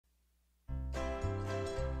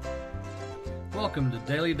Welcome to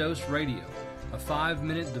Daily Dose Radio, a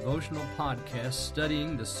 5-minute devotional podcast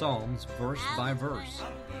studying the Psalms verse by verse.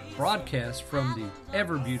 Broadcast from the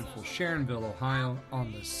ever-beautiful Sharonville, Ohio,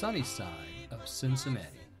 on the sunny side of Cincinnati.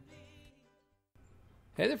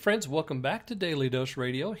 Hey there, friends. Welcome back to Daily Dose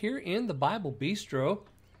Radio here in the Bible Bistro.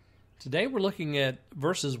 Today we're looking at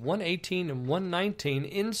verses 118 and 119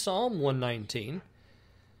 in Psalm 119.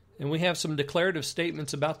 And we have some declarative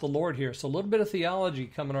statements about the Lord here. So a little bit of theology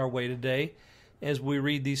coming our way today as we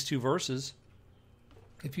read these two verses.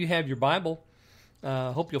 If you have your Bible,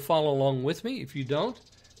 hope you'll follow along with me. If you don't,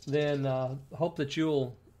 then hope that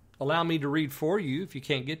you'll allow me to read for you if you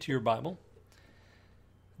can't get to your Bible.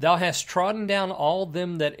 Thou hast trodden down all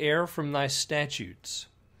them that err from thy statutes,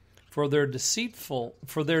 for their deceit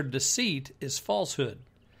is falsehood.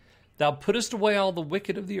 Thou puttest away all the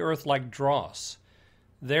wicked of the earth like dross.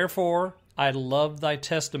 Therefore I love thy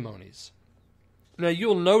testimonies. Now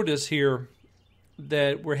you'll notice here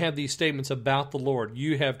that we have these statements about the Lord.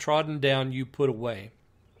 You have trodden down, you put away.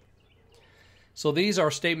 So these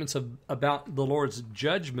are statements about the Lord's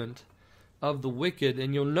judgment of the wicked.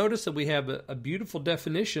 And you'll notice that we have a beautiful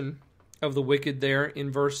definition of the wicked there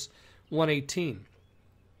in verse 118.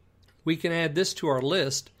 We can add this to our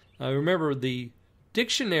list. Remember the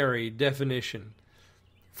dictionary definition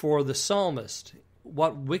for the psalmist,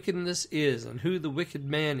 what wickedness is and who the wicked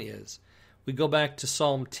man is. We go back to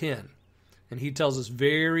Psalm 10, and he tells us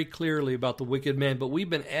very clearly about the wicked man. But we've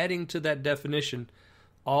been adding to that definition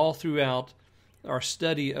all throughout our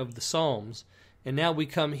study of the Psalms. And now we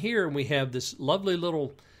come here and we have this lovely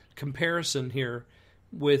little comparison here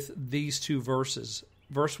with these two verses.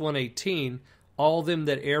 Verse 118, all them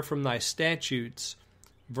that err from thy statutes.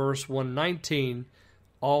 Verse 119,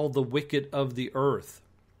 all the wicked of the earth.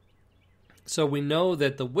 So we know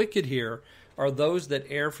that the wicked here are those that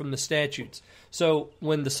err from the statutes. So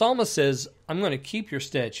when the psalmist says, I'm going to keep your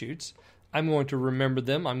statutes, I'm going to remember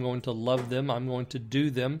them, I'm going to love them, I'm going to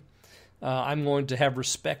do them, I'm going to have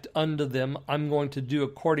respect unto them, I'm going to do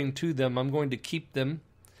according to them, I'm going to keep them.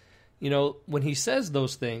 You know, when he says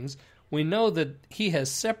those things, we know that he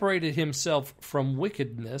has separated himself from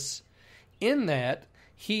wickedness in that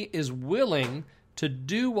he is willing to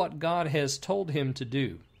do what God has told him to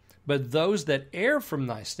do. But those that err from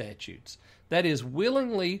thy statutes, that is,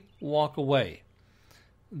 willingly walk away,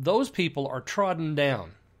 those people are trodden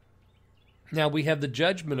down. Now we have the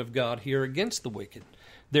judgment of God here against the wicked.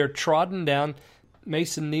 They're trodden down.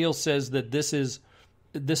 Mason Neal says that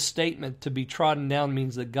this statement, to be trodden down,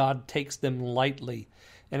 means that God takes them lightly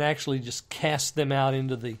and actually just casts them out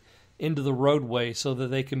into the roadway so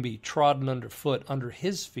that they can be trodden underfoot, under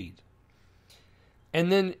his feet.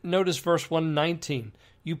 And then notice verse 119.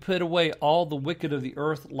 You put away all the wicked of the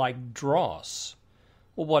earth like dross.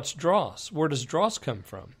 Well, what's dross? Where does dross come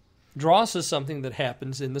from? Dross is something that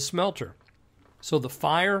happens in the smelter. So the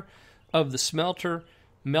fire of the smelter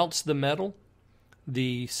melts the metal,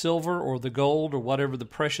 the silver or the gold or whatever the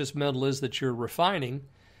precious metal is that you're refining,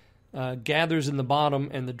 gathers in the bottom,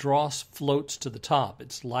 and the dross floats to the top.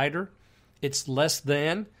 It's lighter, it's less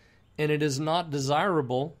than, and it is not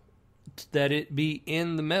desirable that it be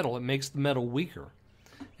in the metal. It makes the metal weaker.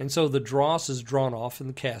 And so the dross is drawn off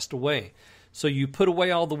and cast away. So you put away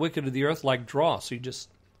all the wicked of the earth like dross. So you just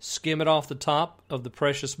skim it off the top of the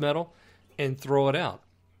precious metal and throw it out.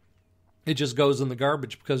 It just goes in the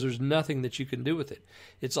garbage because there's nothing that you can do with it.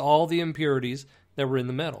 It's all the impurities that were in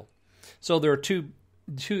the metal. So there are two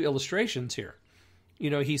illustrations here. You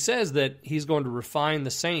know, he says that he's going to refine the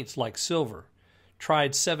saints like silver,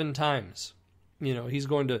 tried 7 times. You know, he's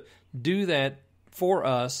going to do that for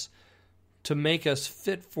us to make us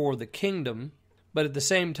fit for the kingdom, but at the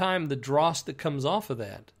same time, the dross that comes off of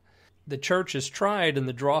that, the church is tried, and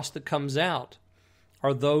the dross that comes out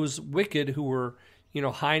are those wicked who were,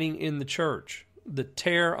 hiding in the church, the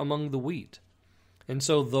tare among the wheat. And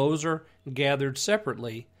so those are gathered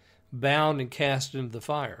separately, bound and cast into the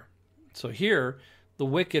fire. So here, the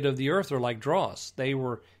wicked of the earth are like dross. They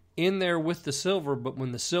were in there with the silver, but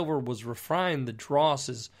when the silver was refined, the dross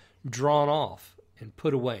is drawn off and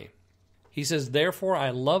put away. He says, therefore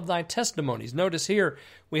I love thy testimonies. Notice here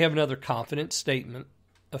we have another confident statement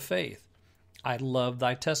of faith. I love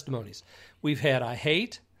thy testimonies. We've had I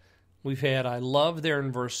hate. We've had I love there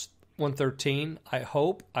in verse 113. I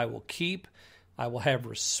hope. I will keep. I will have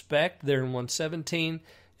respect there in 117.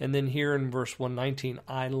 And then here in verse 119,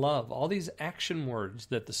 I love. All these action words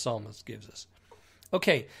that the psalmist gives us.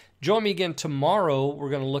 Okay, join me again tomorrow. We're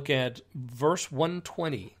going to look at verse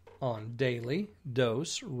 120 on Daily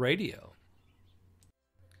Dose Radio.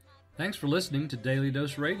 Thanks for listening to Daily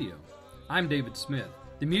Dose Radio. I'm David Smith.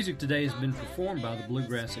 The music today has been performed by the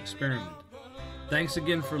Bluegrass Experiment. Thanks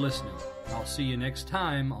again for listening. I'll see you next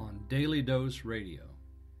time on Daily Dose Radio.